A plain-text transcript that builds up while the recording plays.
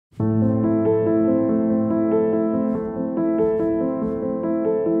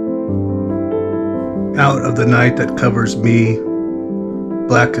Out of the night that covers me,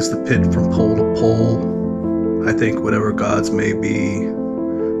 black as the pit from pole to pole, I think whatever gods may be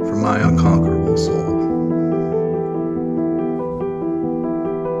for my unconquerable soul.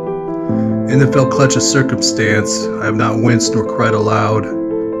 In the fell clutch of circumstance, I have not winced nor cried aloud.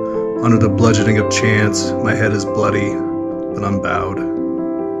 Under the bludgeoning of chance, my head is bloody, but unbowed.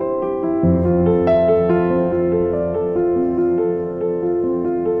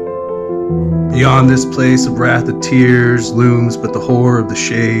 Beyond this place of wrath and tears looms but the horror of the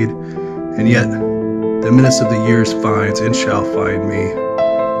shade, and yet the menace of the years finds and shall find me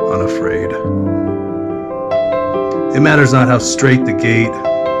unafraid. It matters not how straight the gate,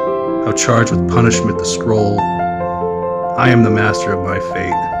 how charged with punishment the scroll. I am the master of my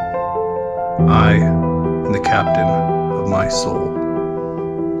fate. I am the captain of my soul.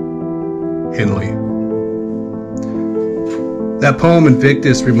 Henley. That poem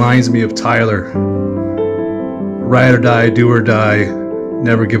Invictus reminds me of Tyler. Ride or die, do or die,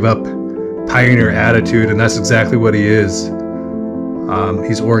 never give up, pioneer attitude, and that's exactly what he is.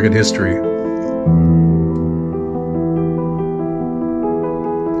 He's Oregon history.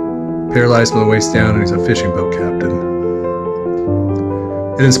 Paralyzed from the waist down, and he's a fishing boat captain.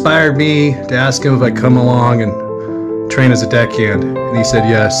 It inspired me to ask him if I'd come along and train as a deckhand, and he said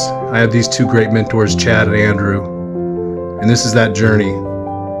yes. I have these two great mentors, Chad and Andrew, and this is that journey.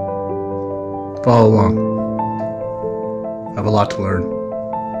 Follow along. I have a lot to learn.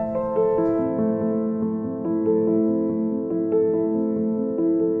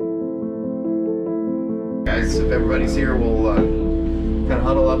 Guys, if everybody's here, we'll kind of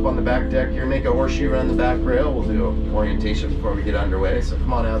huddle up on the back deck here, make a horseshoe around the back rail. We'll do an orientation before we get underway. So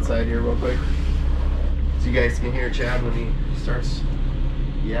come on outside here real quick, so you guys can hear Chad when he starts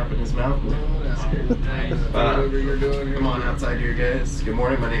yapping his mouth. Whatever you're doing here. Come on outside here, guys. Good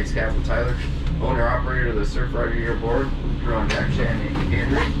morning. My name is Captain Tyler, owner operator of the Surfrider here aboard. We're on deck, Chad and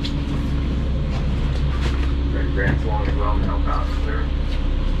Andrew. Grant's along as well to help out there.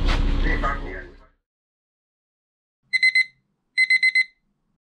 See if I can get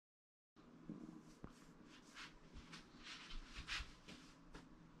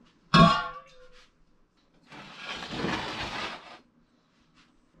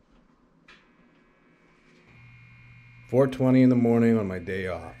 4:20 in the morning on my day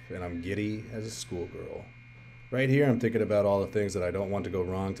off, and I'm giddy as a schoolgirl. Right here, I'm thinking about all the things that I don't want to go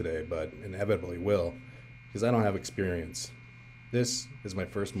wrong today, but inevitably will, because I don't have experience. This is my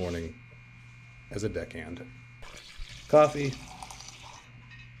first morning as a deckhand. Coffee,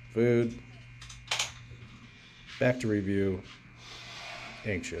 food, back to review,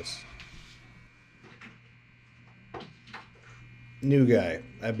 anxious. New guy,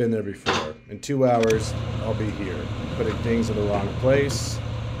 I've been there before. In 2 hours, I'll be here, putting things in the wrong place,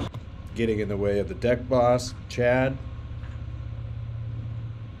 getting in the way of the deck boss, Chad,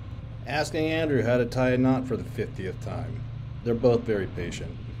 asking Andrew how to tie a knot for the 50th time. They're both very patient.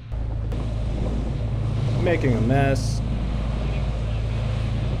 Making a mess,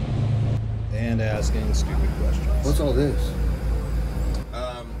 and asking stupid questions. What's all this?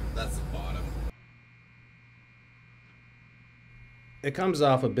 that's the bottom. It comes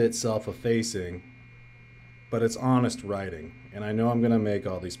off a bit self-effacing, but it's honest writing, and I know I'm gonna make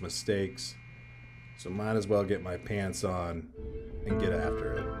all these mistakes, so might as well get my pants on and get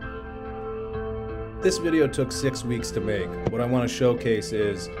after it. This video took 6 weeks to make. What I want to showcase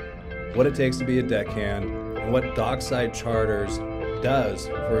is what it takes to be a deckhand and what Dockside Charters does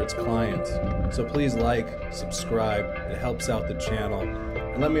for its clients. So please like, subscribe, it helps out the channel,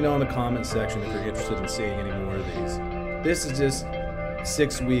 and let me know in the comment section if you're interested in seeing any more of these. This is just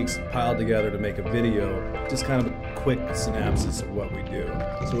 6 weeks piled together to make a video, just kind of a quick synopsis of what we do.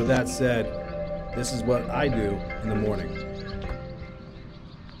 So with that said, this is what I do in the morning.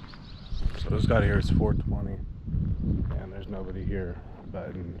 So this guy here is 4:20, and there's nobody here, but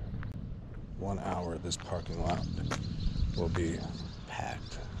in 1 hour this parking lot will be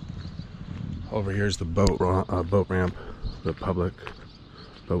packed. Over here is the boat ramp, the public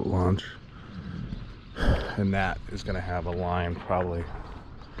boat launch. And that is going to have a line probably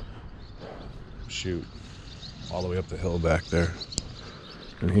shoot all the way up the hill back there.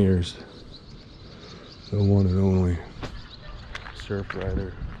 And here's the one and only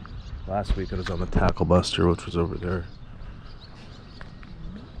Surfrider. Last week it was on the Tackle Buster, which was over there.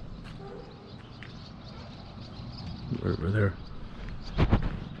 Over there.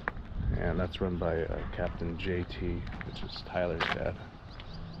 And that's run by Captain JT, which is Tyler's dad.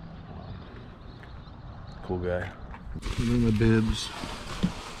 Cool guy. And then the bibs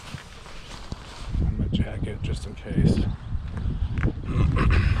and my jacket just in case.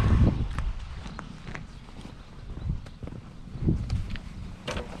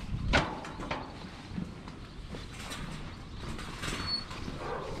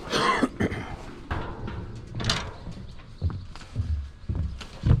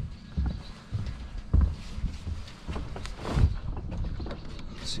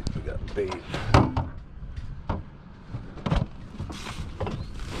 bait.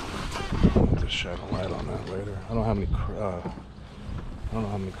 Just shine a light on that later. I don't know how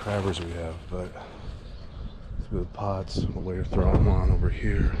many crabbers we have, but let's go with pots. We'll later throw them on over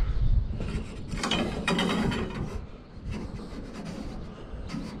here.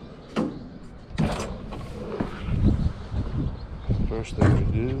 First thing we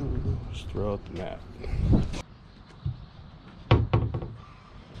do is throw out the net.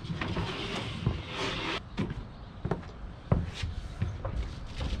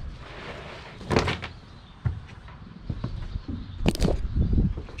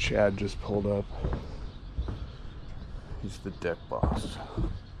 Chad just pulled up. He's the deck boss.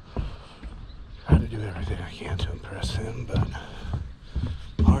 Try to do everything I can to impress him, but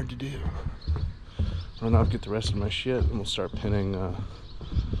hard to do. Run out, get the rest of my shit, and we'll start pinning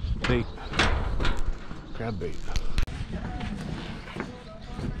bait, crab bait.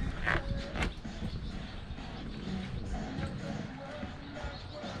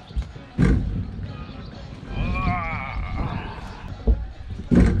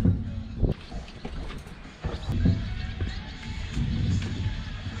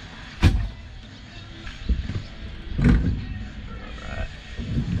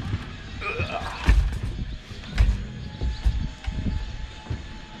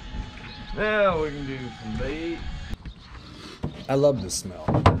 Now we can do some bait. I love this smell.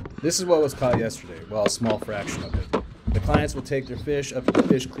 This is what was caught yesterday, well, a small fraction of it. The clients will take their fish up to the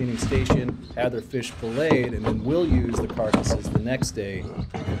fish cleaning station, have their fish filleted, and then we'll use the carcasses the next day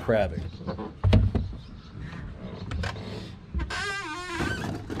for crabbing.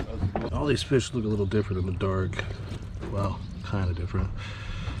 All these fish look a little different in the dark. Well, kind of different.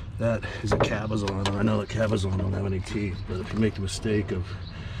 That is a cabezon. I know that cabezon don't have any teeth, but if you make the mistake of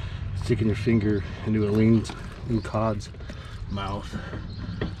sticking your finger into a lean cod's mouth,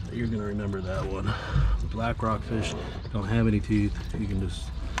 you're gonna remember that one. The black rockfish don't have any teeth. You can just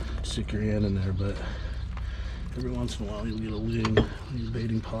stick your hand in there, but every once in a while you'll get a ling in your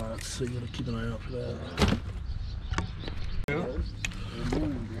baiting pots, so you gotta keep an eye out for that.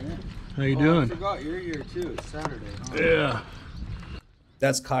 How you doing? I forgot you're here too. It's Saturday, huh? Yeah.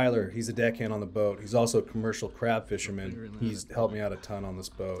 That's Kyler. He's a deckhand on the boat. He's also a commercial crab fisherman. He's helped me out a ton on this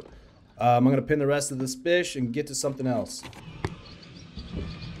boat. I'm going to pin the rest of this fish and get to something else.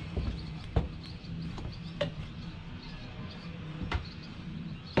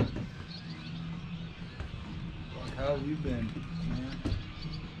 How have you been, man?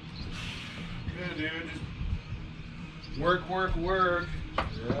 Good, dude. Just work.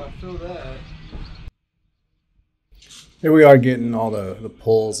 Yeah, I feel that. Here we are getting all the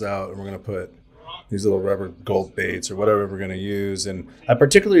poles out, and we're going to put these little rubber gulp baits or whatever we're going to use. And I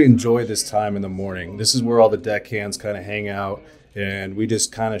particularly enjoy this time in the morning. This is where all the deckhands kind of hang out, and we just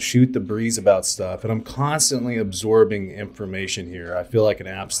kind of shoot the breeze about stuff. And I'm constantly absorbing information here. I feel like an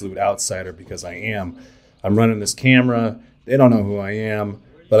absolute outsider because I am. I'm running this camera. They don't know who I am,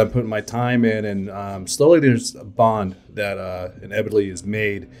 but I'm putting my time in, and slowly there's a bond that inevitably is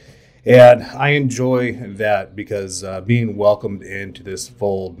made. And I enjoy that because being welcomed into this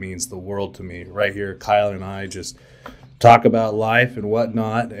fold means the world to me. Right here, Kyle and I just talk about life and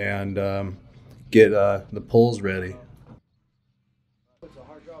whatnot, and get the poles ready. It's a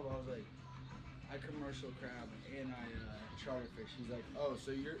hard job. I was like, I commercial crab and I charter fish. He's like, oh, so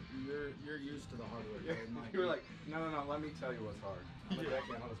you're used to the hard work. Right? You were like, no, let me tell you what's hard. I'm a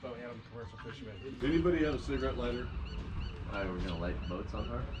deckhand on this boat and I'm a commercial fisherman. Anybody have a cigarette lighter? Alright, we're gonna light boats on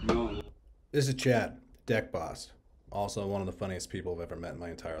her? No. This is Chad, deck boss. Also one of the funniest people I've ever met in my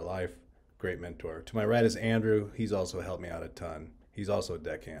entire life. Great mentor. To my right is Andrew. He's also helped me out a ton. He's also a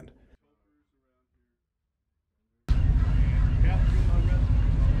deckhand.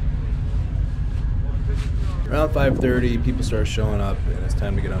 Around 5:30, people start showing up, and it's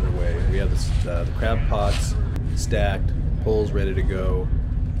time to get underway. We have this, the crab pots stacked, poles ready to go,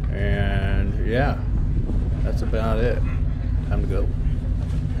 and yeah, that's about it. Time to go.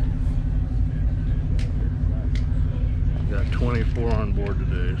 We got 24 on board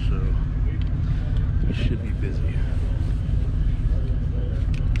today, so we should be busy.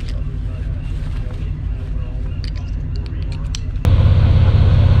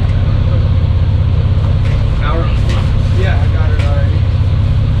 Yeah, I got it already.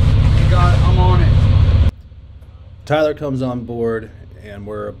 I'm on it. Tyler comes on board, and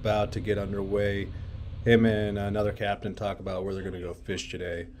we're about to get underway. Him and another captain talk about where they're going to go fish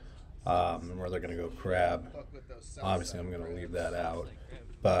today, and where they're going to go crab. Obviously, I'm going to leave that out.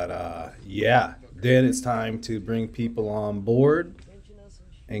 But yeah, then it's time to bring people on board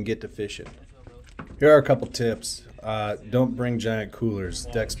and get to fishing. Here are a couple tips. Don't bring giant coolers.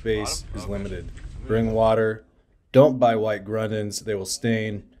 Deck space is limited. Bring water. Don't buy white Grundens. They will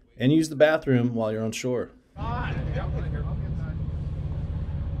stain. And use the bathroom while you're on shore.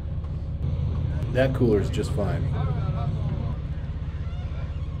 That cooler is just fine.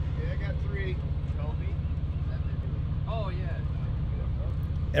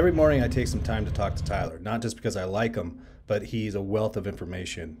 Every morning I take some time to talk to Tyler, not just because I like him, but he's a wealth of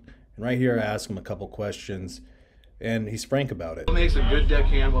information. And right here I ask him a couple questions, and he's frank about it. What makes a good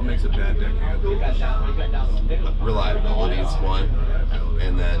deckhand? What makes a bad deckhand? Reliability is one,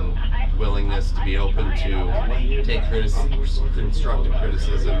 and then willingness to be open to take constructive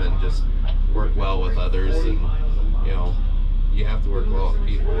criticism and just work well with others. And you know, you have to work well with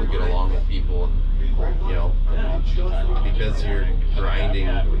people and get along with people. And, you know, because you're grinding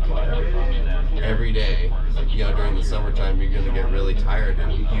every day, you know, during the summertime, you're going to get really tired,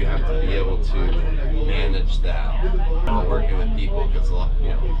 and you have to be able to manage that while working with people, because a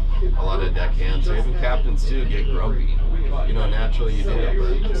lot of deckhands, or even captains too, get grumpy. You know, naturally you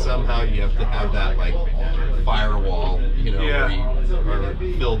do, but somehow you have to have that like firewall, you know, or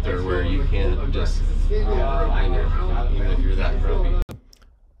filter where you can't just, even if you're that grumpy.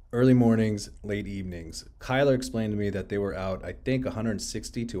 Early mornings, late evenings. Kyler explained to me that they were out, I think,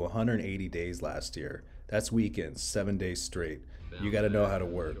 160 to 180 days last year. That's weekends, 7 days straight. You got to know how to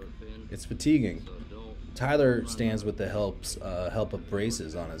work. It's fatiguing. Tyler stands with the help of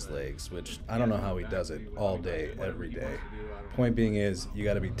braces on his legs, which I don't know how he does it all day, every day. Point being is, you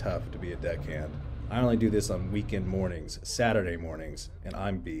got to be tough to be a deckhand. I only do this on weekend mornings, Saturday mornings, and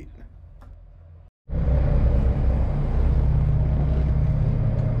I'm beat.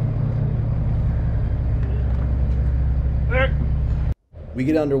 We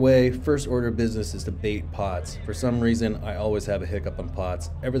get underway. First order of business is to bait pots. For some reason, I always have a hiccup on pots.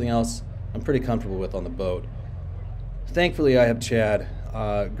 Everything else, I'm pretty comfortable with on the boat. Thankfully, I have Chad.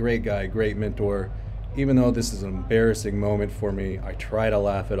 Great guy, great mentor. Even though this is an embarrassing moment for me, I try to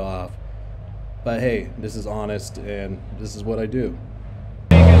laugh it off. But hey, this is honest, and this is what I do.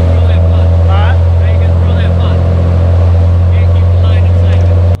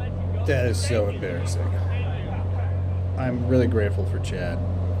 That is so embarrassing. I'm really grateful for Chad.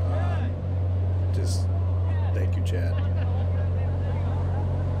 Just thank you, Chad.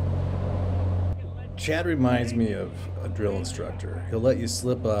 Chad reminds me of a drill instructor. He'll let you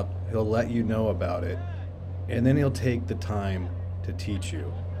slip up, he'll let you know about it, and then he'll take the time to teach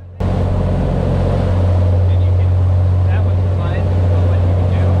you.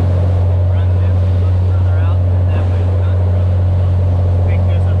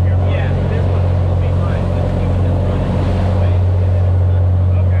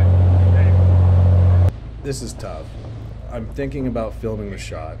 This is tough. I'm thinking about filming the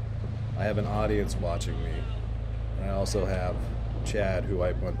shot. I have an audience watching me. And I also have Chad, who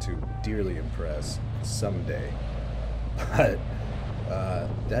I want to dearly impress someday. But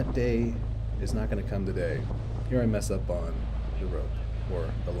that day is not going to come today. Here I mess up on the rope, or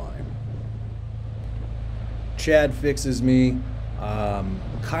the line. Chad fixes me.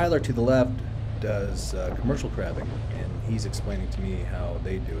 Kyler to the left does commercial crabbing, and he's explaining to me how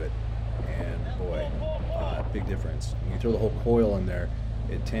they do it. And boy, big difference. When you throw the whole coil in there,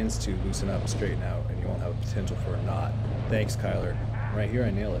 it tends to loosen up and straighten out, and you won't have a potential for a knot. Thanks, Kyler. Right here,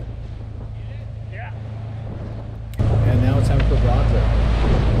 I nail it. And now it's time to put rods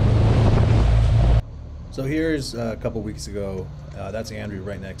up. So here's a couple weeks ago. That's Andrew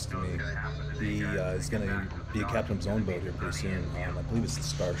right next to me. He is going to be a captain of his own boat here pretty soon. I believe it's the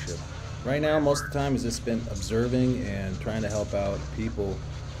Starship. Right now, most of the time is just spent observing and trying to help out people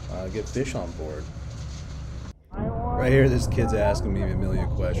get fish on board. Right here, this kid's asking me a million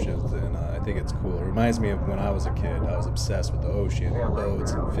questions, and I think it's cool. It reminds me of when I was a kid. I was obsessed with the ocean and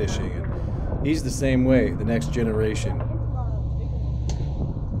boats and fishing, and he's the same way, the next generation.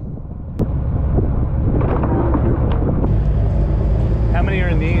 How many are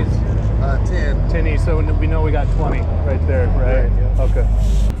in these? 10. 10 each, so we know we got 20 right there, right? Yeah. Okay.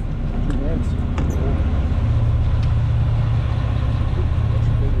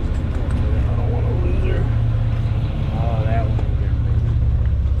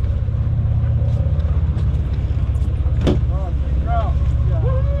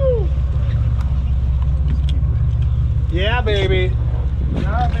 Yeah, baby.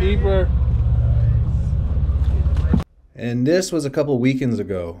 Keeper. And this was a couple weekends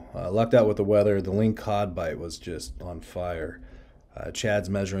ago. Lucked out with the weather. The ling cod bite was just on fire. Chad's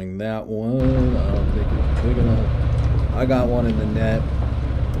measuring that one. I don't think it's big enough. I got one in the net.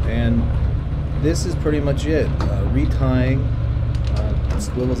 And this is pretty much it. Retying.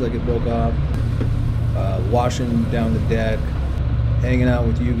 Swivels like it broke off. washing down the deck, hanging out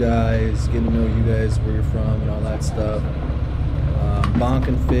with you guys, getting to know you guys, where you're from and all that stuff.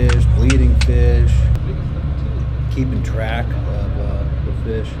 Bonking fish, bleeding fish, keeping track of the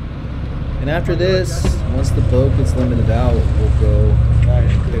fish. And after this, once the boat gets limited out, we'll go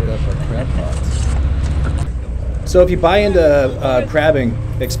and pick up our crab pots. So if you buy into crabbing,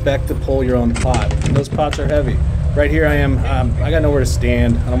 expect to pull your own pot. Those pots are heavy. Right here I am, I got nowhere to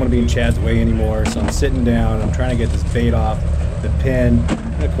stand. I don't want to be in Chad's way anymore, so I'm sitting down. I'm trying to get this bait off the pin.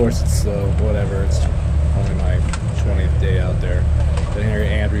 And of course it's slow, whatever. It's only my 20th day out there. But here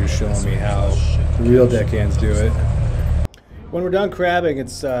Andrew's showing me how the real deckhands do it. When we're done crabbing,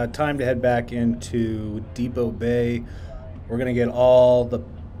 it's time to head back into Depoe Bay. We're gonna get all the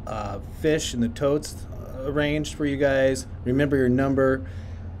fish and the totes arranged for you guys. Remember your number.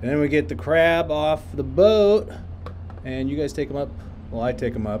 And then we get the crab off the boat, and you guys take them up. Well, I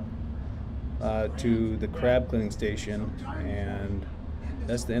take them up to the crab cleaning station, and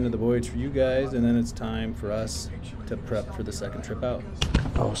that's the end of the voyage for you guys. And then it's time for us to prep for the second trip out.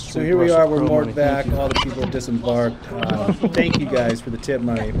 Oh, so here we are. We're moored back. All the people have disembarked. Thank you guys for the tip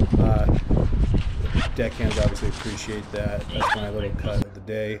money. Deckhands obviously appreciate that. That's my little cut of the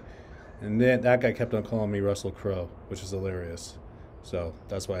day. And then that guy kept on calling me Russell Crowe, which is hilarious. So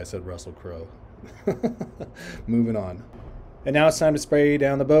that's why I said Russell Crowe. Moving on. And now it's time to spray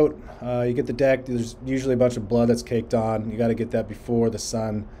down the boat. You get the deck. There's usually a bunch of blood that's caked on. You got to get that before the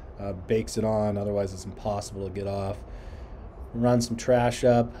sun bakes it on. Otherwise, it's impossible to get off. Run some trash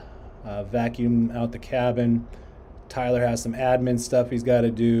up. Vacuum out the cabin. Tyler has some admin stuff he's got to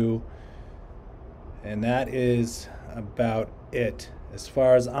do. And that is about it, as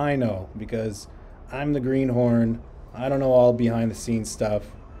far as I know, because I'm the greenhorn. I don't know all behind the scenes stuff.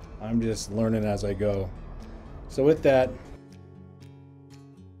 I'm just learning as I go. So with that,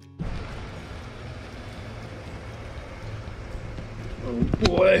 oh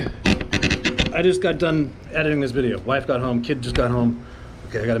boy, I just got done editing this video. Wife got home, kid just got home.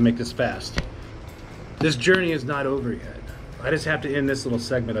 Okay, I gotta make this fast. This journey is not over yet. I just have to end this little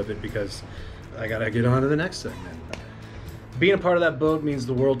segment of it because I gotta get on to the next segment. Being a part of that boat means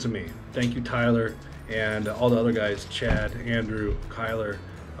the world to me. Thank you, Tyler, and all the other guys, Chad, Andrew, Kyler,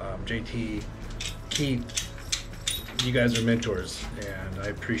 JT, Keith. You guys are mentors, and I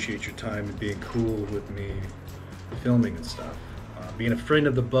appreciate your time and being cool with me filming and stuff. Being a friend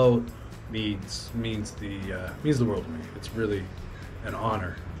of the boat means the world to me. It's really an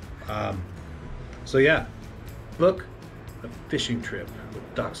honor. So yeah, book a fishing trip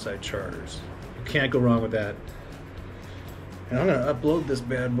with Dockside Charters. You can't go wrong with that. And I'm gonna upload this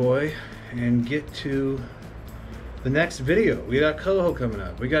bad boy and get to the next video. We got coho coming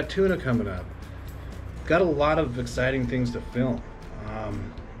up. We got tuna coming up. Got a lot of exciting things to film.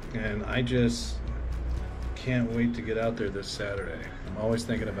 And I just can't wait to get out there this Saturday. I'm always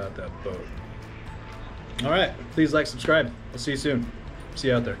thinking about that boat. All right, please like, subscribe. I'll see you soon. See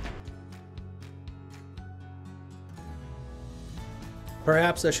you out there.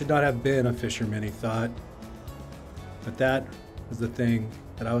 Perhaps I should not have been a fisherman, he thought. But that was the thing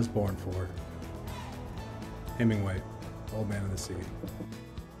that I was born for. Hemingway, Old Man of the Sea.